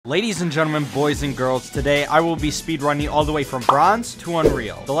Ladies and gentlemen, boys and girls, today I will be speedrunning all the way from bronze to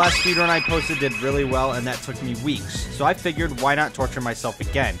unreal. The last speedrun I posted did really well and that took me weeks, so I figured why not torture myself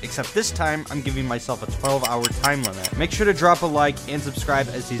again, except this time I'm giving myself a 12-hour time limit. Make sure to drop a like and subscribe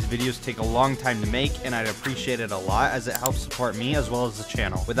as these videos take a long time to make and I'd appreciate it a lot as it helps support me as well as the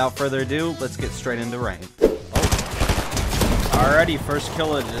channel. Without further ado, let's get straight into ranked. Alrighty, first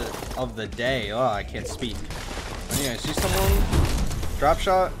kill of the day. Oh, I can't speak. Anyway, see someone? Drop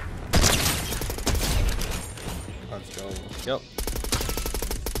shot. Let's go. Yep.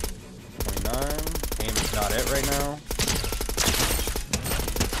 29. Aim is not it right now.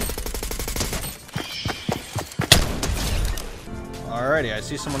 Alrighty, I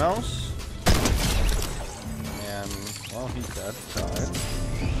see someone else. And, well, he's dead. Died.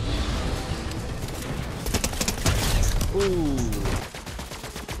 Ooh.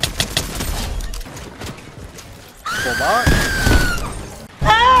 Full bot.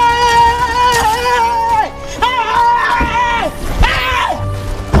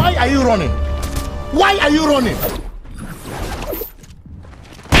 Why are you running? Why are you running?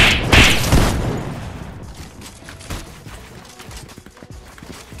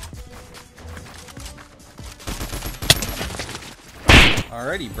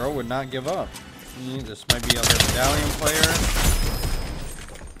 Alrighty, bro would not give up. This might be other medallion player.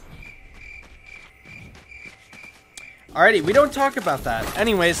 Alrighty, we don't talk about that.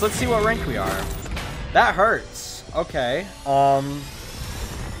 Anyways, let's see what rank we are. That hurts. Okay.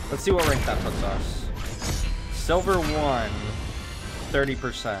 Let's see what rank that puts us. Silver 1,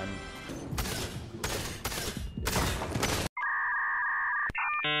 30%.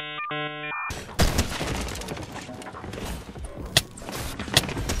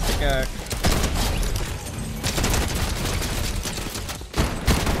 Okay.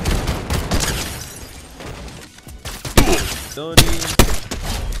 Ability.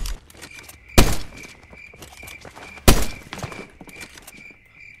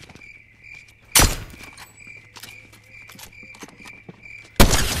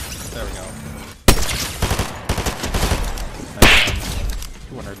 There we go. Nice.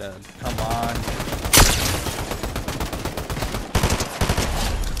 200 dead. Come on.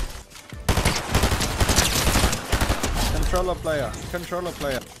 Controller player. Controller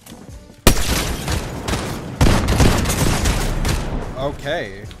player.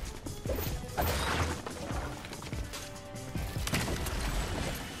 Okay.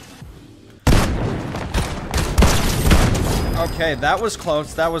 Okay, that was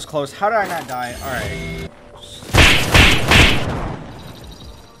close. That was close. How did I not die? All right.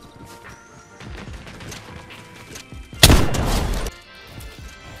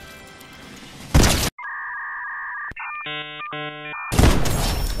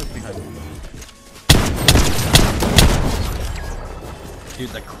 What's behind me? Dude,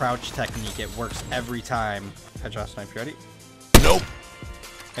 the crouch technique, it works every time. Headshot snipe, you ready? Nope.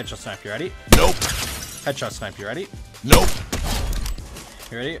 Headshot snipe, you ready? Nope. Headshot snipe, you ready? Nope.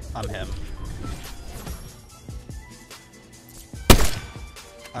 You ready? I'm him.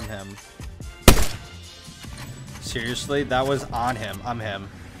 I'm him. Seriously? That was on him. I'm him.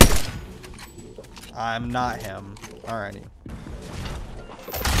 I'm not him. Alrighty.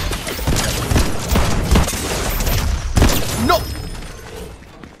 No!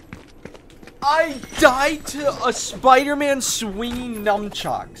 I died to a Spider-Man swinging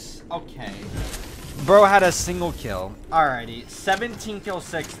nunchucks. Okay. Bro had a single kill. Alrighty. 17 kill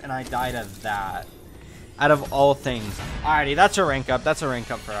 6 and I died of that. Out of all things. Alrighty, that's a rank up. That's a rank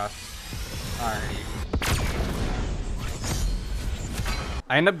up for us. Alrighty.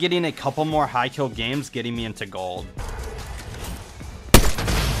 I end up getting a couple more high kill games getting me into gold.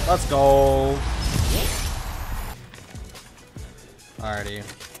 Let's go. Alrighty.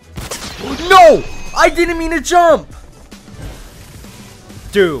 No! I didn't mean to jump!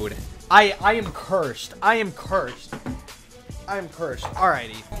 Dude, I am cursed. I am cursed. I am cursed.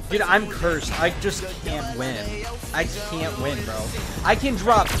 Alrighty. Dude, I'm cursed. I just can't win. I can't win, bro. I can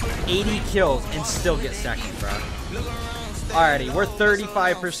drop 80 kills and still get second, bro. Alrighty, we're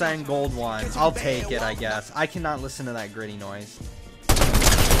 35% gold 1. I'll take it, I guess. I cannot listen to that gritty noise.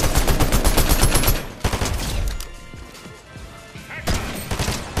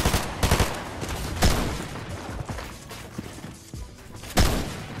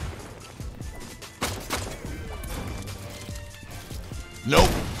 Nope.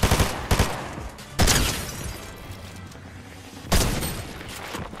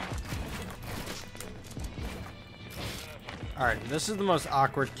 Alright, this is the most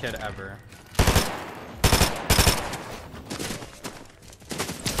awkward kid ever.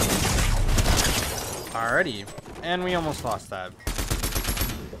 Alrighty. And we almost lost that.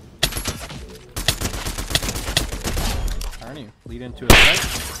 lead into a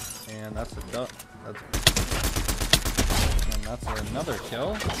fight. And that's a duck. And that's another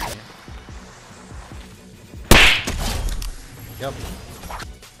kill. Yep.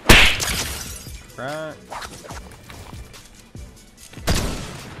 Crack.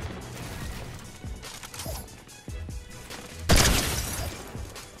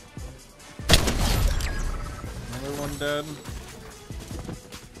 Another one dead.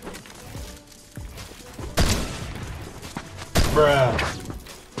 Bruh.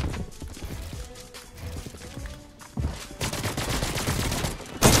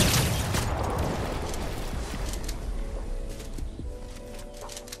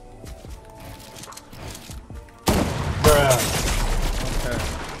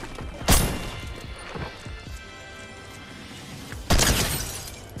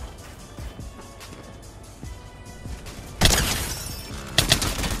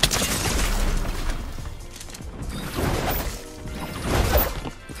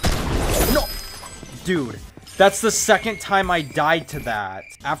 Dude, that's the second time I died to that.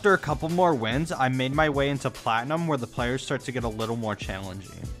 After a couple more wins, I made my way into Platinum, where the players start to get a little more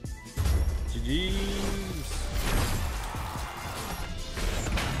challenging. GG's.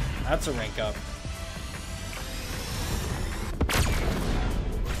 That's a rank up.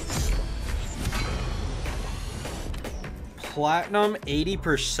 Platinum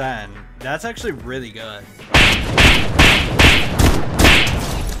 80%. That's actually really good.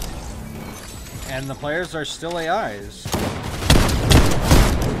 And the players are still AIs.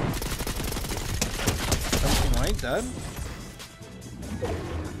 17 white, dead.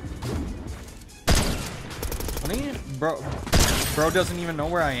 20? Bro doesn't even know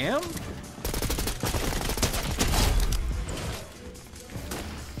where I am?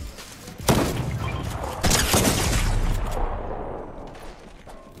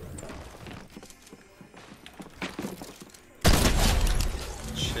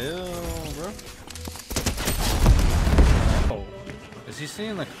 Chill, bro. Oh, is he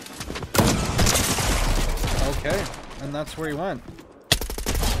seeing the... Okay, and that's where he went.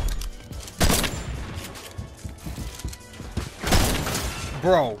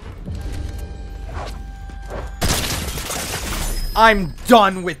 Bro. I'm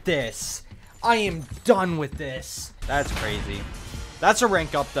done with this. I am done with this. That's crazy. That's a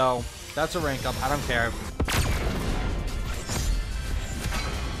rank up, though. That's a rank up. I don't care.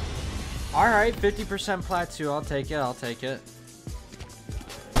 Alright, 50% plat 2. I'll take it. I'll take it.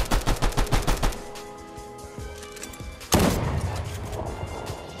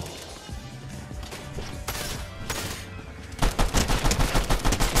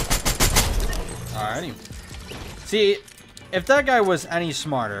 Alrighty. See, if that guy was any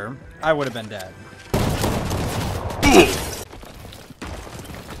smarter, I would have been dead.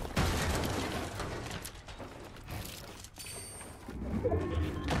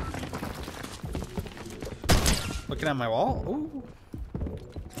 Looking at my wall? Ooh.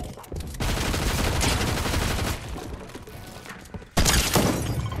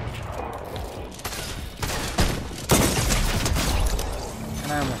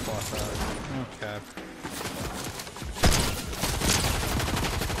 And I almost lost that. Okay.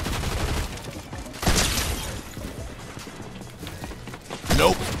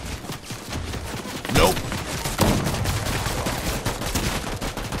 Nope. Nope.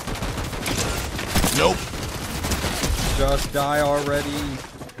 Nope. Just die already.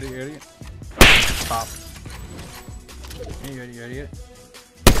 Idiot. Pop. Idiot.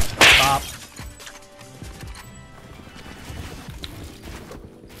 Pop.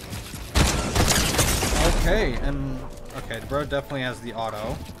 Okay, and okay, bro definitely has the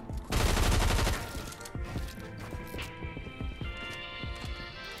auto.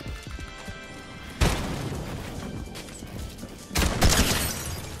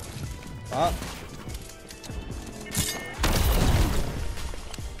 Pop.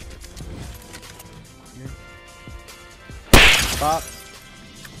 Pop.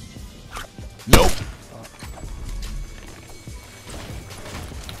 Nope.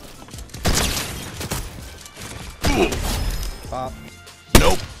 Pop.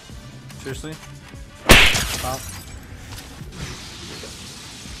 Nope. Seriously? Pop.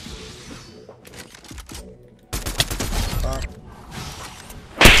 Pop.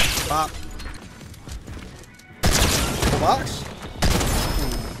 Pop. Box.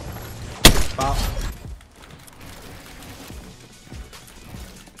 Pop.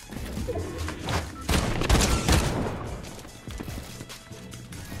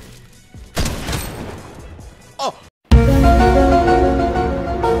 Oh.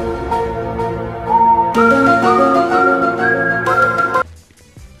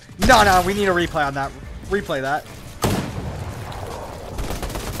 No, we need a replay on that. Replay that.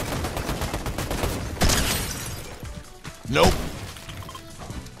 Nope.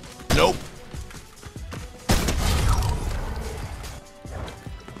 Nope.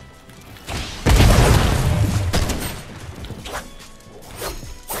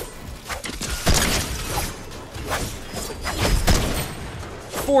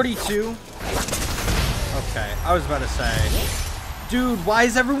 $42. Okay, I was about to say, dude, why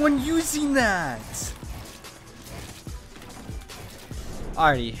is everyone using that?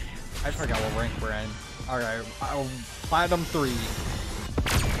 Alrighty, I forgot what rank we're in. Alright, Platinum 3.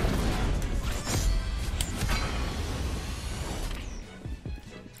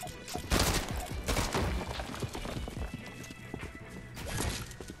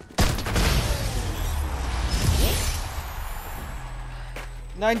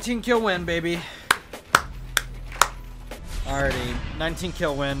 $19 kill win, baby. Alrighty, 19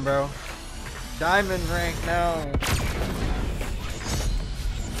 kill win, bro. Diamond rank now.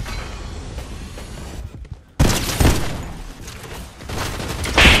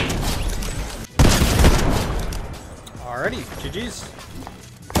 Alrighty, GG's.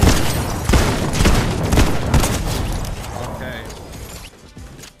 Okay.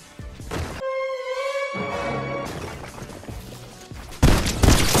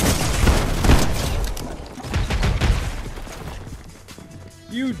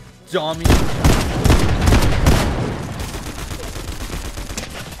 You dummy.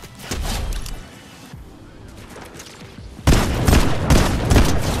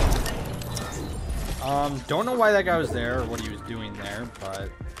 Don't know why that guy was there or what he was doing there, but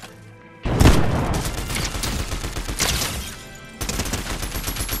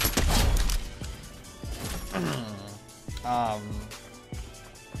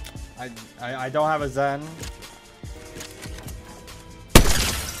I don't have a Zen.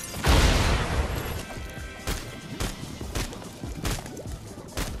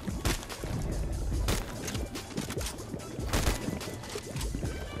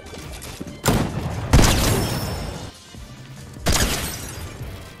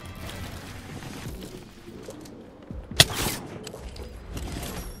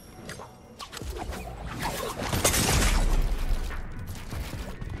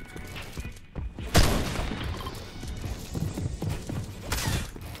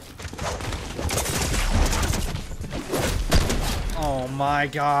 Oh my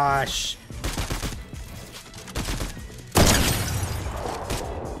gosh.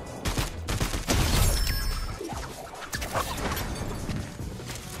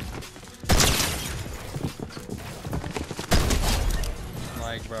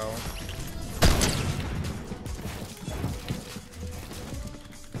 Like, bro.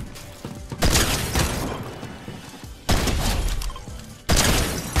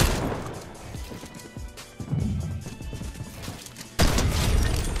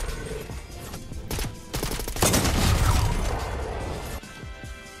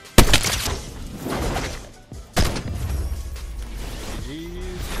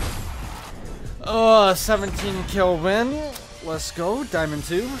 Oh, 17 kill win. Let's go. Diamond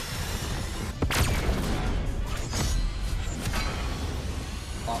 2.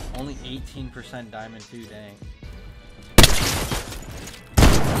 Oh, only 18% Diamond 2, dang.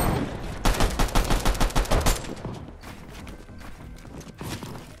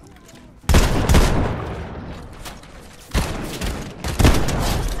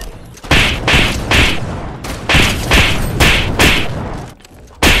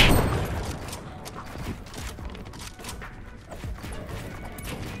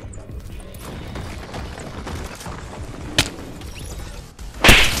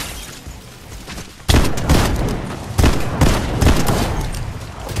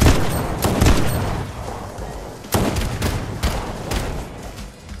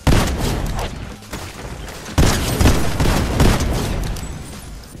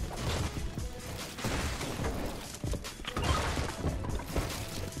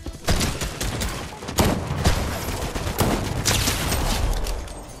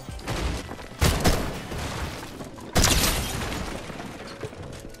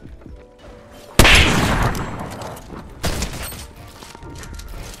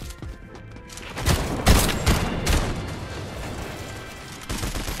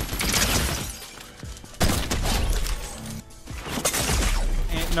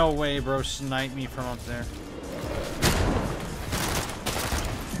 No way, bro, sniped me from up there.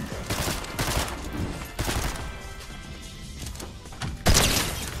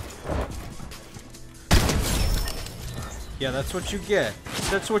 Yeah, that's what you get.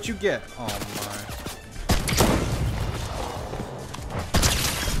 That's what you get. Oh my.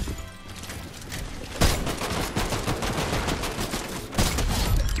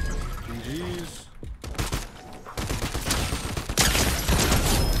 GG's.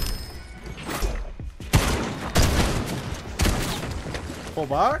 Full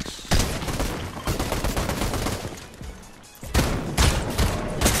box.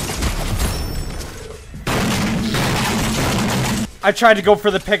 I tried to go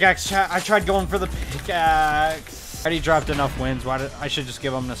for the pickaxe, chat. I tried going for the pickaxe. I already dropped enough wins. I should just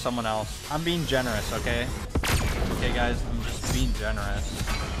give them to someone else. I'm being generous, okay? Okay, guys, I'm just being generous.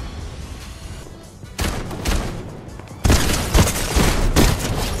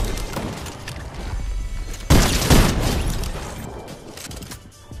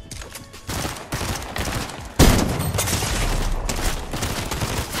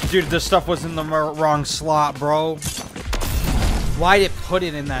 Dude, this stuff was in the wrong slot, bro. Why'd it put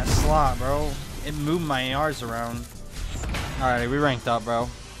it in that slot, bro? It moved my ARs around. Alright, we ranked up, bro.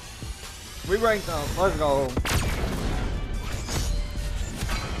 We ranked up. Let's go.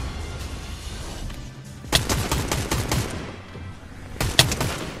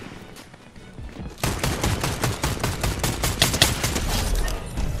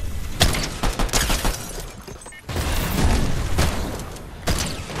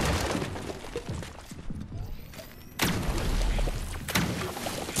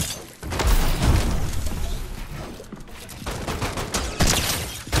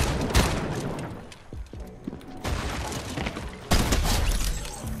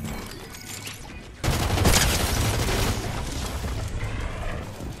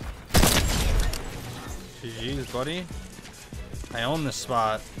 GG's, buddy. I own this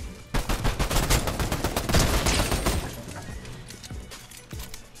spot.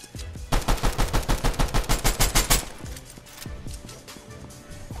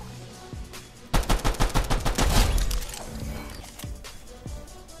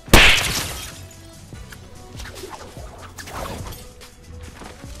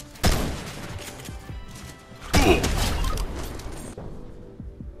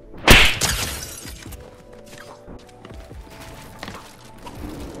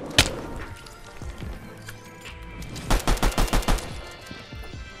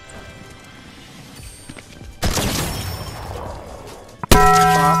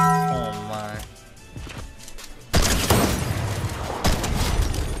 Oh my.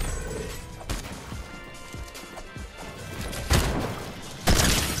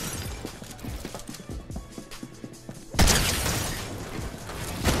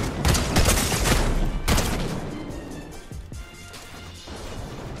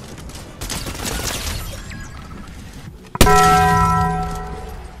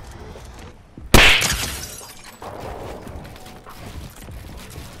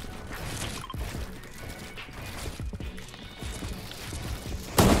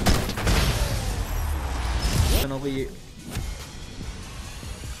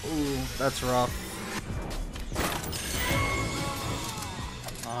 Ooh, that's rough.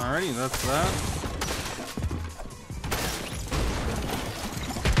 Alrighty, that's that.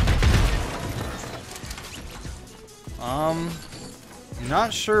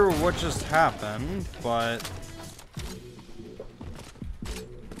 Not sure what just happened, but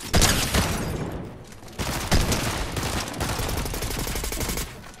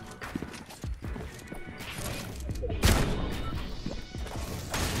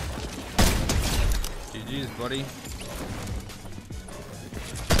GG's, buddy.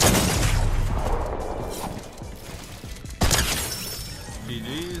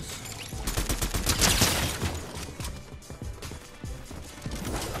 GG's.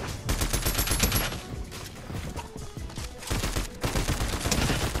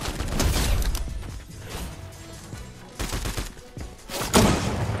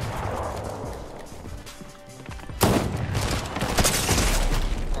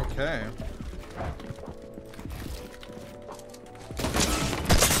 Okay.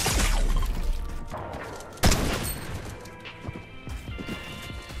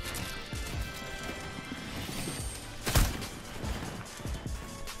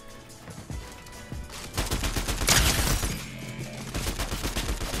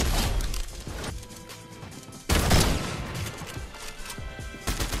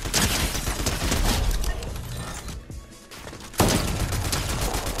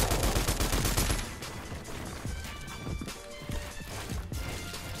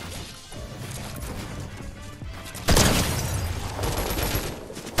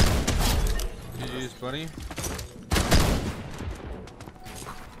 GG's, buddy.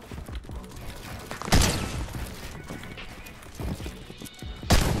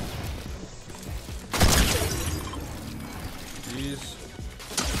 Jeez.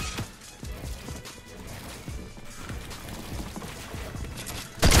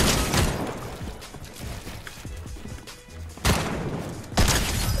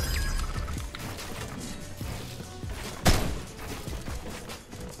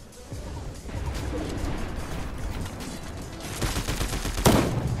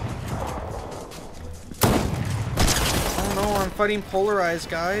 I'm fighting polarized,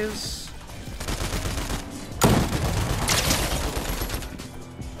 guys.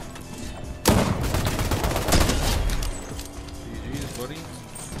 GG's, buddy.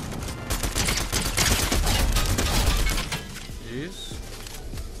 Jeez.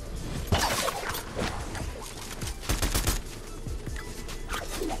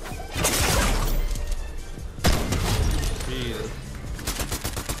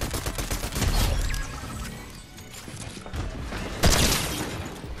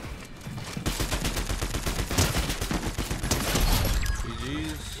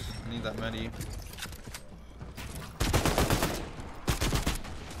 GG's. I need that medi.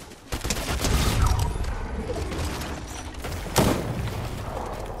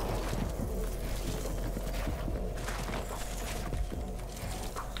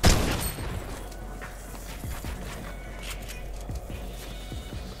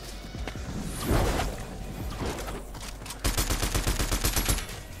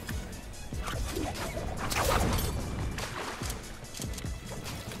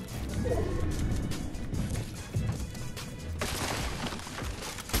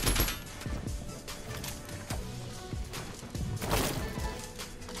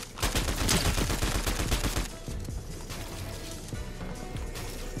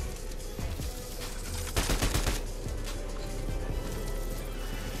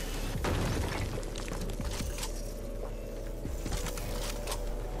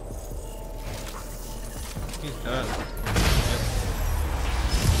 He's dead.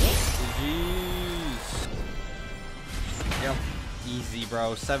 Jeez. Yep. Easy,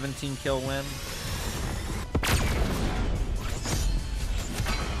 bro. 17 kill win.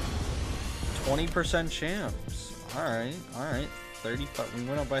 %, champs. Alright, alright. 35. We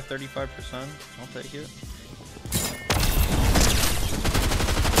went up by 35%. I'll take it.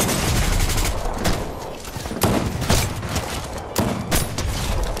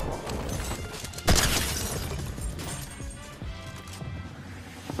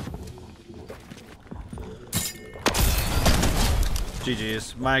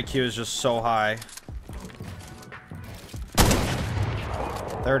 GG's. My IQ is just so high.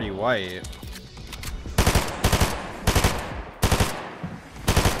 30 white.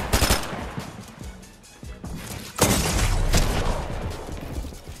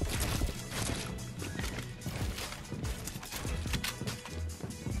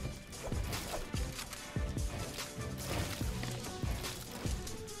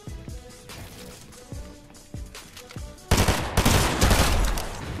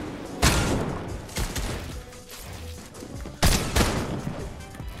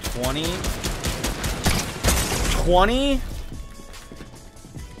 $20.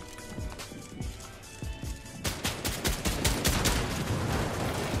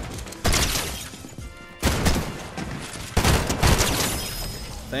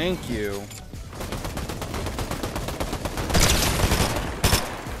 Thank you.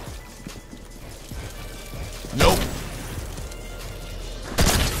 Nope.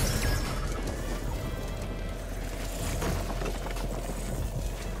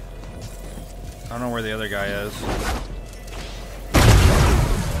 I don't know where the other guy is.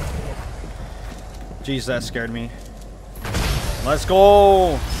 Jeez, that scared me. Let's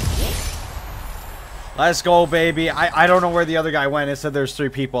go! Let's go, baby. I don't know where the other guy went. It said there's 3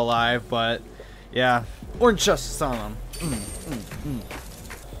 people alive, but yeah. Orange justice on them.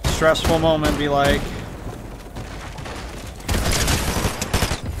 Stressful moment be like.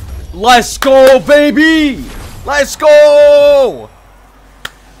 Let's go, baby! Let's go!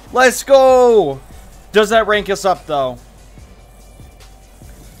 Let's go! Does that rank us up, though?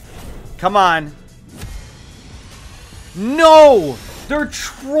 Come on. No! They're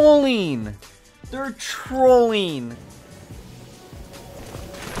trolling! They're trolling!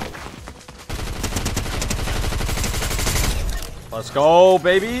 Let's go,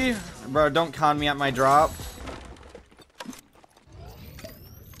 baby! Bro, don't con me at my drop.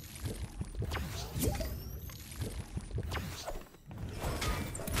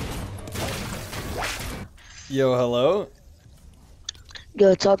 Yo, hello?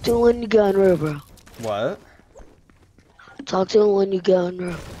 Yo, talk to him when you get on Unreal, bro. What? Talk to him when you get on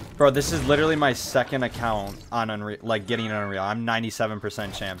Unreal. Bro, this is literally my second account on Unreal, like getting on Unreal. I'm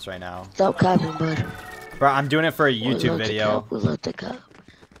 97% champs right now. Stop capping, bud. Bro, I'm doing it for a YouTube video. We love the cap.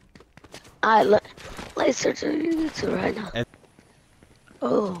 Alright, let's search on YouTube right now.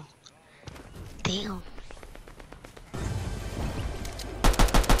 Oh. Damn.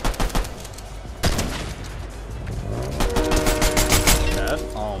 Dead?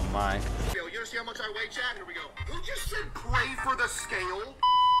 Oh my. You wanna see how much I weigh, Chad? Here we go. Who just said pray for the scale?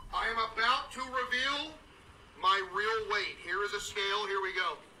 I am about to reveal my real weight. Here is a scale. Here we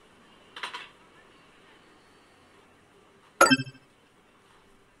go.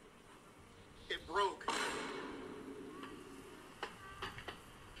 It broke.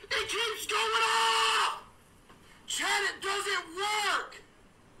 It keeps going off! Chad, it doesn't work!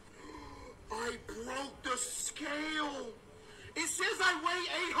 I broke the scale. It says I weigh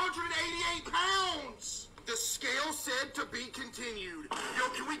 888 pounds. The scale said to be continued. Yo,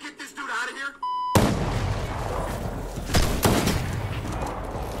 can we get this dude out of here?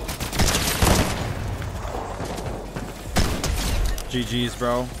 GG's,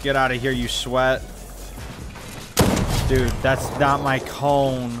 bro. Get out of here, you sweat. Dude, that's not my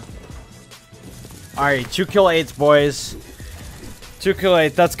cone. Alright, 2 kill 8s, boys. 2 kill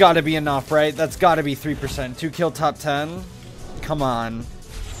 8. That's got to be enough, right? That's got to be 3%. 2 kill top 10. Come on.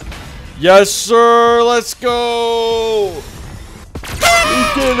 Yes, sir. Let's go.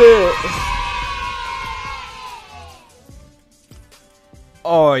 We did it.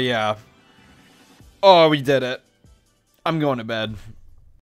 Oh, yeah. Oh, we did it. I'm going to bed.